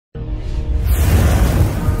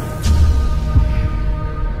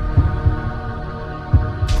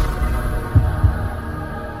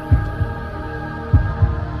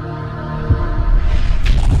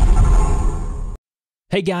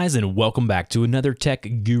Hey guys, and welcome back to another Tech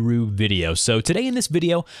Guru video. So today in this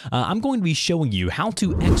video, I'm going to be showing you how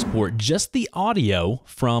to export just the audio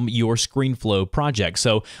from your Screenflow project.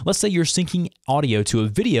 So let's say you're syncing audio to a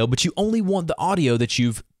video, but you only want the audio that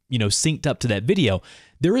you've synced up to that video.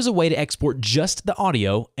 There is a way to export just the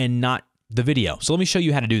audio and not the video. So let me show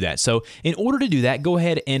you how to do that. So in order to do that, go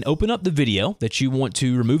ahead and open up the video that you want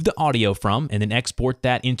to remove the audio from and then export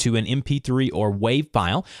that into an MP3 or WAV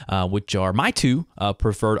file, which are my two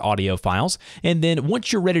preferred audio files. And then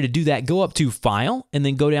once you're ready to do that, go up to File and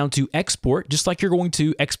then go down to Export, just like you're going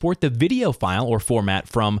to export the video file or format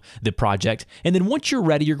from the project. And then once you're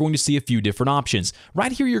ready, you're going to see a few different options.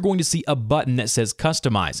 Right here, you're going to see a button that says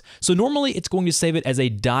Customize. So normally it's going to save it as a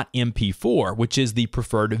 .mp4, which is the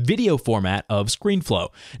preferred video format of Screenflow.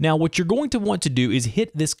 Now, what you're going to want to do is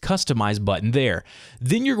hit this Customize button there.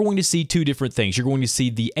 Then you're going to see two different things. You're going to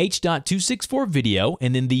see the H.264 video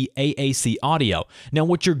and then the AAC audio. Now,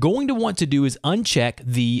 what you're going to want to do is uncheck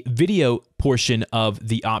the video portion of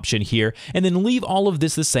the option here and then leave all of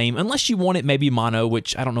this the same unless you want it maybe mono,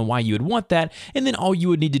 which I don't know why you would want that. And then all you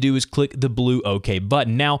would need to do is click the blue OK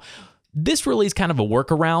button. Now, this really is kind of a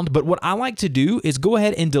workaround, but what I like to do is go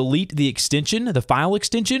ahead and delete the extension, the file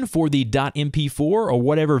extension for the .mp4 or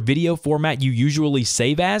whatever video format you usually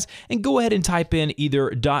save as, and go ahead and type in either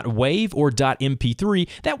 .wav or .mp3.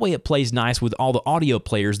 That way it plays nice with all the audio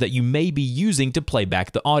players that you may be using to play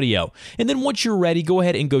back the audio. And then once you're ready, go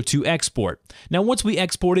ahead and go to export. Now, once we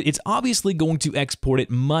export it, it's obviously going to export it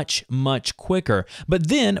much quicker. But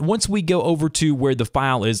then once we go over to where the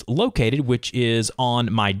file is located, which is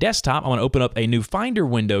on my desktop, I want to open up a new Finder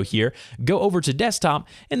window here, go over to desktop,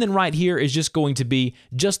 and then right here is just going to be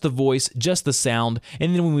just the voice, just the sound,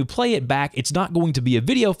 and then when we play it back, it's not going to be a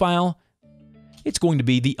video file, it's going to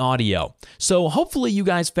be the audio. So hopefully you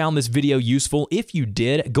guys found this video useful. If you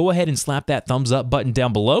did, go ahead and slap that thumbs up button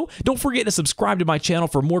down below. Don't forget to subscribe to my channel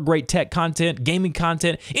for more great tech content, gaming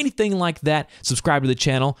content, anything like that. Subscribe to the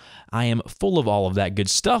channel. I am full of all of that good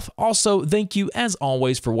stuff. Also, thank you as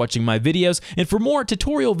always for watching my videos. And for more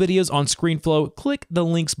tutorial videos on Screenflow, click the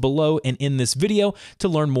links below and in this video to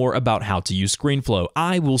learn more about how to use Screenflow.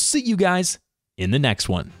 I will see you guys in the next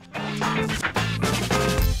one.